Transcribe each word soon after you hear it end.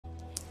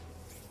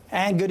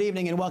And good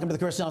evening and welcome to the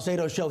Chris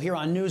Salcedo Show here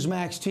on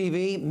Newsmax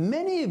TV.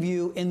 Many of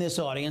you in this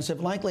audience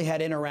have likely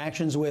had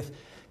interactions with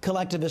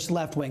collectivist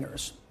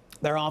left-wingers.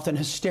 They're often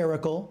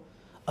hysterical,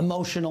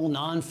 emotional,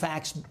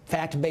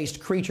 non-fact-based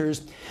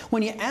creatures.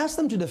 When you ask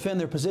them to defend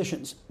their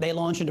positions, they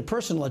launch into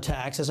personal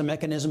attacks as a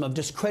mechanism of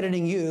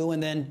discrediting you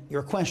and then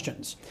your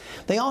questions.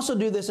 They also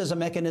do this as a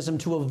mechanism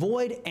to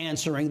avoid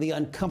answering the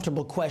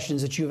uncomfortable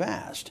questions that you've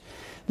asked.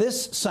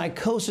 This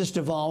psychosis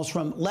devolves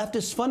from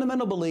leftist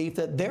fundamental belief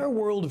that their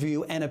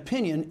worldview and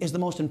opinion is the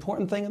most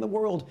important thing in the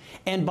world.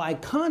 And by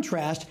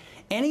contrast,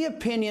 any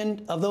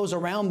opinion of those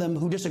around them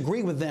who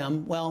disagree with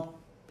them, well,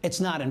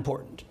 it's not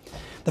important.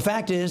 The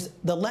fact is,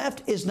 the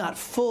left is not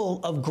full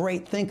of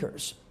great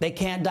thinkers. They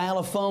can't dial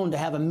a phone to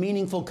have a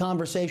meaningful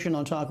conversation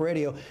on talk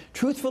radio.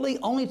 Truthfully,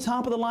 only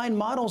top-of-the-line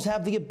models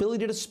have the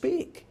ability to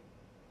speak.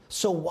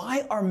 So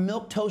why are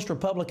milquetoast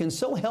Republicans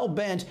so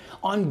hell-bent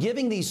on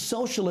giving these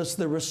socialists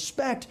the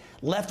respect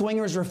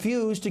left-wingers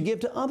refuse to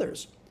give to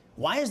others?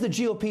 Why is the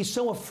GOP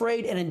so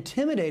afraid and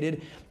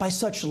intimidated by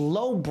such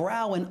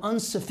low-brow and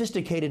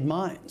unsophisticated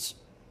minds?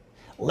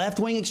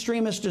 Left-wing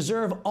extremists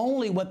deserve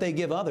only what they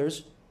give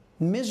others: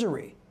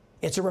 misery.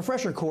 It's a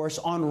refresher course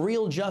on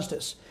real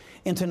justice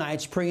in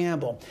tonight's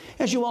preamble.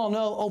 As you all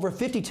know, over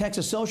 50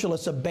 Texas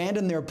socialists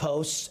abandoned their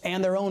posts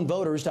and their own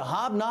voters to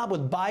hobnob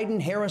with Biden,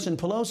 Harris, and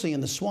Pelosi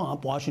in the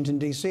swamp, Washington,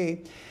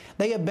 D.C.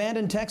 They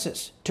abandoned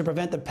Texas to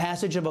prevent the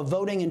passage of a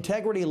voting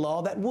integrity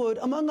law that would,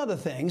 among other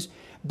things,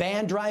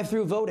 ban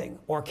drive-through voting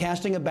or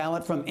casting a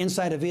ballot from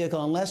inside a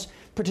vehicle unless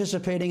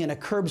participating in a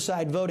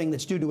curbside voting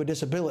that's due to a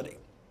disability.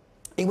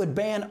 It would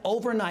ban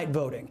overnight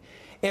voting.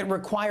 It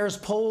requires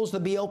polls to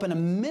be open a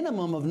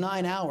minimum of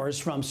 9 hours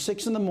from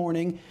 6 in the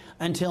morning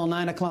until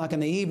 9 o'clock in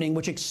the evening,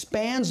 which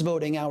expands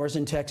voting hours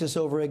in Texas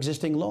over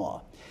existing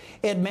law.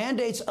 It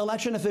mandates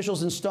election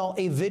officials install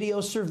a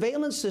video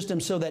surveillance system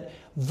so that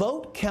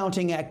vote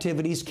counting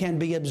activities can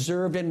be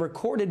observed and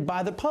recorded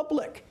by the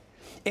public.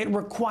 It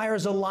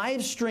requires a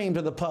live stream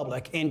to the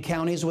public in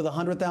counties with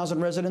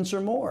 100,000 residents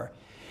or more.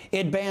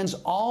 It bans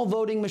all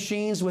voting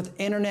machines with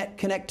internet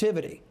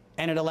connectivity.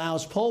 And it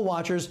allows poll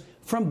watchers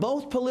from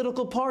both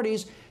political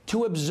parties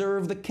to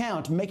observe the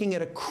count, making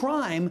it a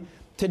crime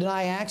to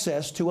deny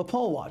access to a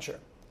poll watcher.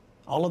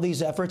 All of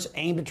these efforts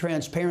aimed at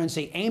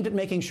transparency, aimed at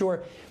making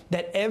sure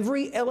that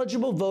every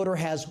eligible voter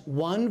has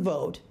one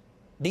vote.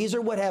 These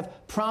are what have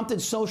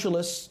prompted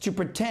socialists to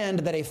pretend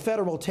that a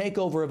federal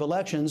takeover of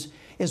elections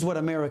is what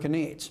America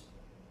needs.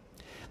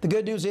 The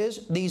good news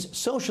is these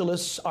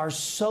socialists are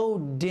so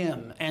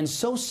dim and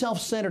so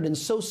self-centered and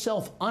so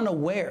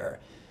self-unaware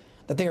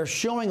that they are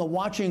showing a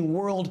watching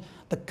world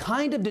the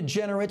kind of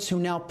degenerates who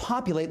now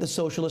populate the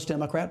Socialist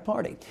Democrat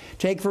Party.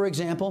 Take, for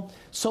example,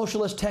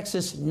 Socialist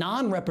Texas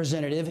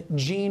non-representative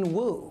Gene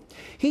Wu.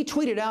 He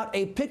tweeted out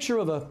a picture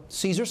of a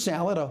Caesar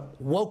salad, a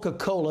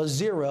Coca-Cola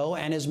Zero,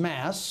 and his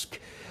mask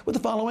with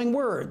the following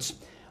words: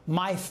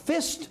 "My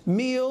fist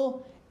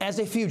meal as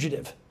a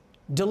fugitive.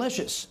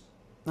 Delicious."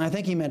 I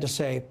think he meant to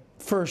say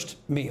first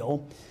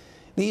meal.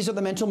 These are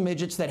the mental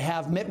midgets that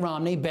have Mitt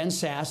Romney, Ben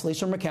Sasse,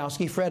 Lisa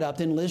Murkowski, Fred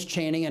Upton, Liz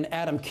Cheney, and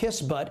Adam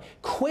Kissbutt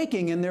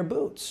quaking in their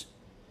boots.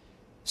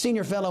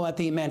 Senior fellow at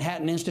the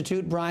Manhattan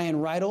Institute,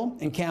 Brian Reidel,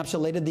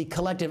 encapsulated the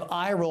collective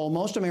eye roll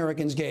most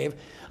Americans gave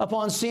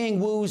upon seeing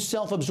Wu's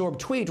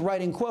self-absorbed tweet,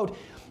 writing, quote,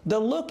 "The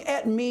look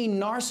at me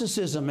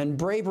narcissism and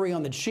bravery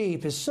on the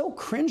cheap is so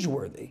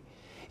cringeworthy.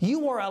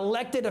 You are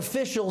elected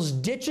officials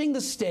ditching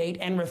the state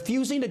and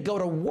refusing to go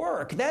to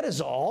work. That is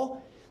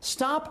all.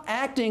 Stop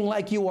acting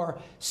like you are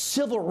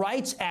civil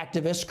rights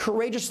activists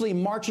courageously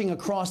marching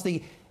across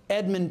the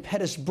Edmund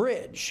Pettus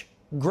Bridge.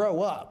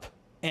 Grow up,"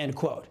 end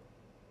quote.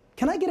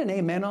 Can I get an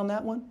amen on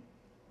that one?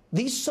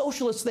 These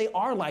socialists, they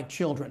are like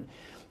children,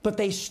 but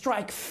they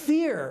strike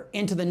fear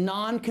into the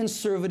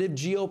non-conservative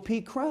GOP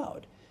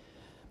crowd.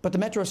 But the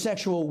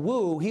metrosexual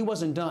Wu, he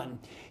wasn't done.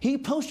 He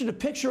posted a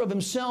picture of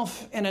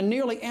himself in a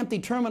nearly empty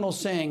terminal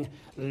saying,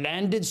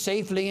 "Landed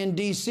safely in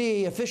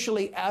D.C.,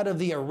 officially out of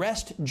the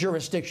arrest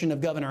jurisdiction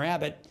of Governor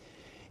Abbott.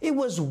 It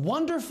was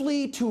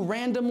wonderfully to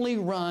randomly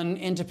run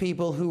into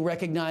people who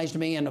recognized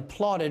me and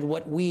applauded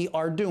what we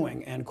are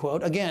doing," end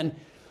quote. Again,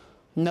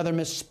 another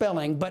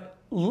misspelling, but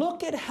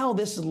look at how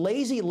this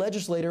lazy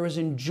legislator is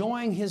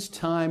enjoying his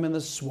time in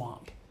the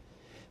swamp.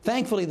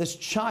 Thankfully, this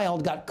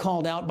child got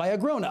called out by a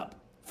grown-up.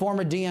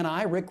 Former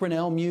DNI Rick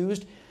Grinnell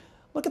mused,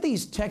 "Look at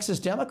these Texas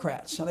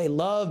Democrats, how they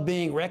love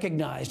being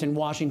recognized in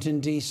Washington,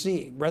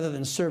 D.C., rather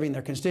than serving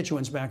their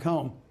constituents back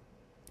home."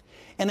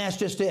 And that's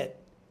just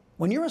it.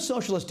 When you're a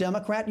socialist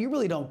Democrat, you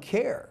really don't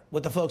care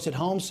what the folks at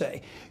home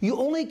say. You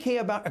only care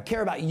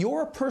about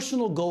your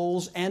personal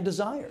goals and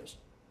desires.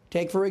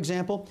 Take, for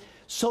example,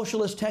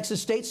 Socialist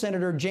Texas State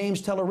Senator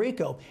James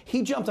Tellerico.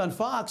 He jumped on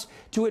Fox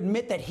to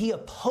admit that he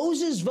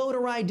opposes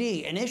voter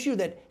ID, an issue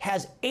that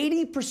has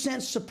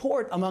 80%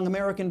 support among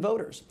American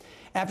voters.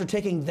 After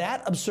taking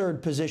that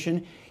absurd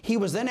position, he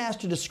was then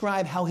asked to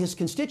describe how his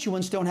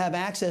constituents don't have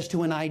access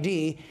to an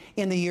ID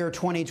in the year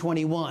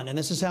 2021. And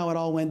this is how it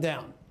all went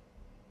down.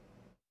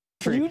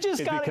 You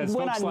just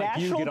went on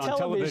national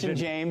television,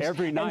 James,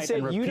 and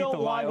said you don't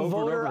want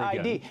voter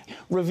ID,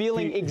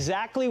 revealing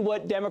exactly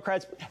what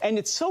Democrats. And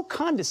it's so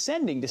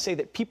condescending to say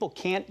that people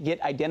can't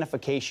get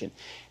identification.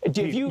 Have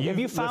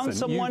you found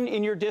someone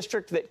in your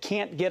district that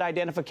can't get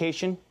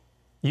identification?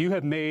 You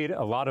have made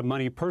a lot of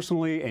money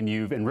personally, and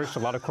you've enriched a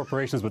lot of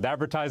corporations with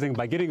advertising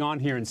by getting on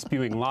here and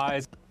spewing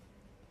lies.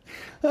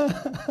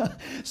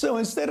 So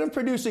instead of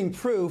producing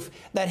proof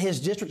that his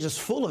district is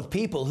full of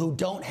people who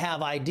don't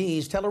have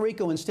IDs,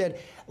 Tellerico instead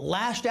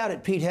lashed out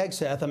at Pete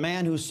Hegseth, a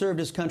man who served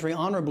his country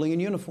honorably in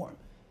uniform.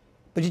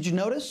 But did you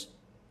notice?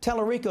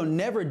 Tellerico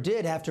never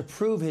did have to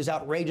prove his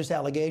outrageous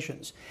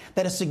allegations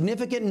that a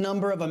significant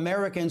number of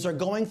Americans are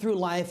going through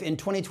life in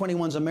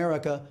 2021's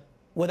America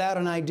without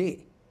an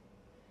ID.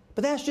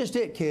 But that's just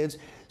it, kids.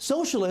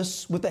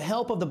 Socialists, with the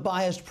help of the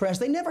biased press,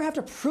 they never have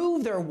to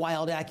prove their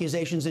wild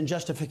accusations and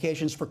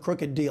justifications for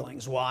crooked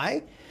dealings.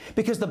 Why?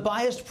 Because the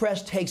biased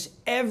press takes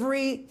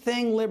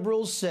everything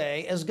liberals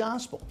say as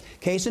gospel.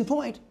 Case in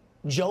point,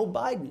 Joe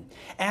Biden.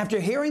 After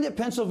hearing that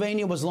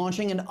Pennsylvania was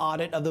launching an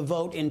audit of the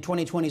vote in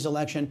 2020's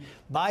election,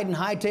 Biden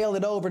hightailed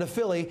it over to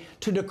Philly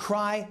to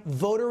decry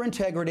voter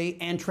integrity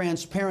and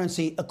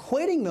transparency,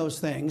 equating those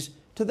things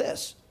to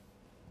this.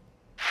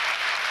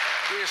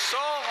 The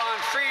assault on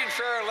free and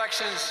fair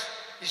elections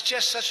is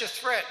just such a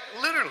threat,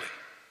 literally.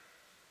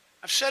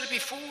 I've said it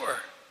before.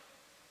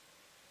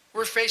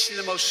 We're facing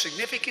the most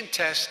significant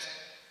test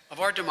of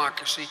our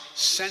democracy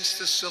since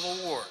the Civil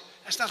War.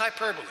 That's not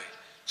hyperbole.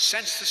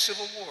 Since the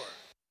Civil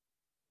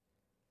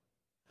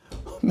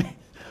War. Man,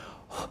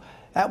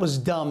 that was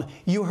dumb.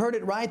 You heard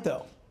it right,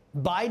 though.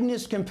 Biden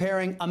is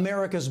comparing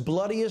America's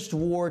bloodiest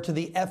war to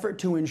the effort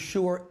to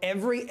ensure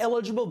every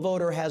eligible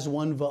voter has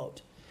one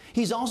vote.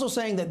 He's also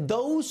saying that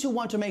those who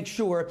want to make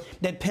sure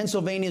that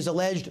Pennsylvania's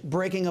alleged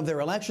breaking of their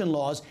election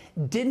laws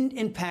didn't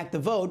impact the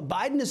vote,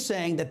 Biden is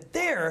saying that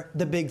they're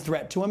the big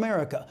threat to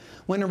America,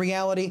 when in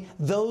reality,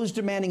 those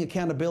demanding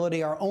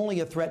accountability are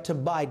only a threat to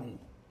Biden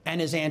and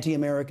his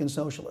anti-American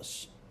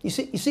socialists. You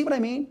see what I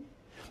mean?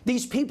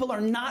 These people are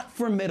not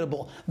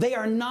formidable. They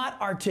are not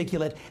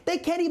articulate. They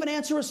can't even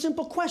answer a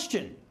simple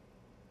question.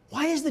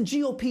 Why is the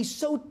GOP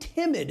so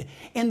timid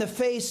in the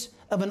face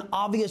of an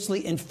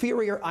obviously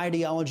inferior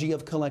ideology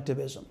of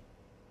collectivism?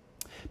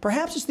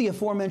 Perhaps it's the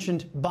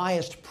aforementioned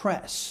biased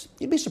press.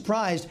 You'd be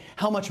surprised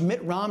how much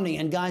Mitt Romney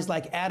and guys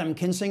like Adam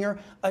Kinzinger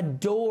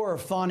adore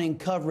fawning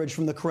coverage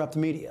from the corrupt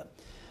media.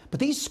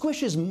 But these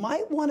squishes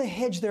might want to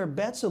hedge their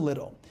bets a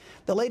little.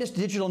 The latest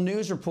digital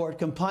news report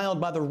compiled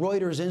by the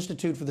Reuters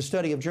Institute for the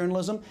Study of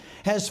Journalism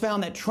has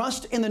found that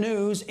trust in the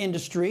news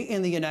industry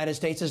in the United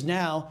States is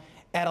now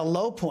at a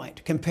low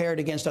point compared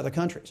against other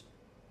countries.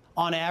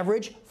 On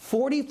average,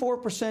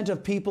 44%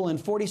 of people in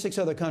 46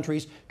 other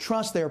countries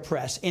trust their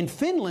press. In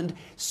Finland,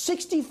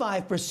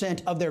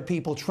 65% of their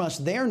people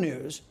trust their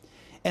news.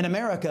 In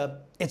America,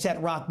 it's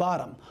at rock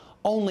bottom.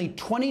 Only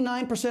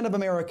 29% of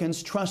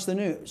Americans trust the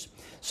news.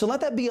 So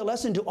let that be a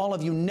lesson to all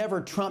of you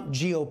never Trump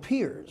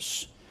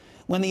GOPers.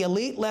 When the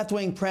elite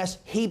left-wing press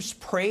heaps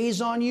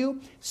praise on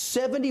you,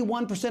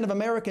 71% of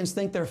Americans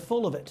think they're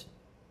full of it.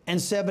 And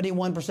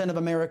 71% of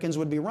Americans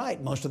would be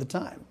right most of the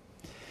time.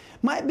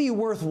 Might be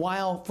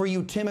worthwhile for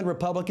you timid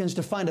Republicans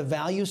to find a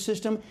value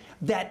system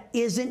that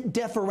isn't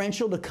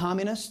deferential to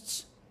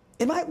communists.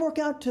 It might work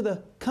out to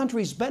the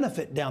country's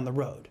benefit down the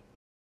road.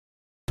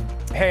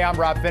 Hey, I'm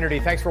Rob Finnerty.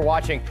 Thanks for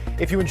watching.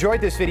 If you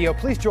enjoyed this video,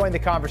 please join the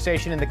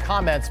conversation in the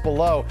comments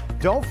below.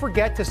 Don't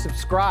forget to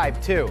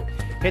subscribe, too.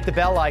 Hit the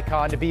bell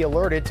icon to be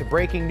alerted to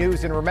breaking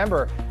news. And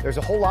remember, there's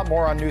a whole lot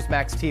more on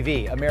Newsmax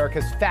TV,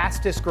 America's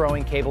fastest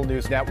growing cable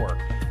news network.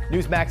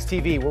 Newsmax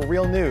TV, where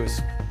real news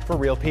for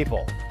real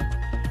people.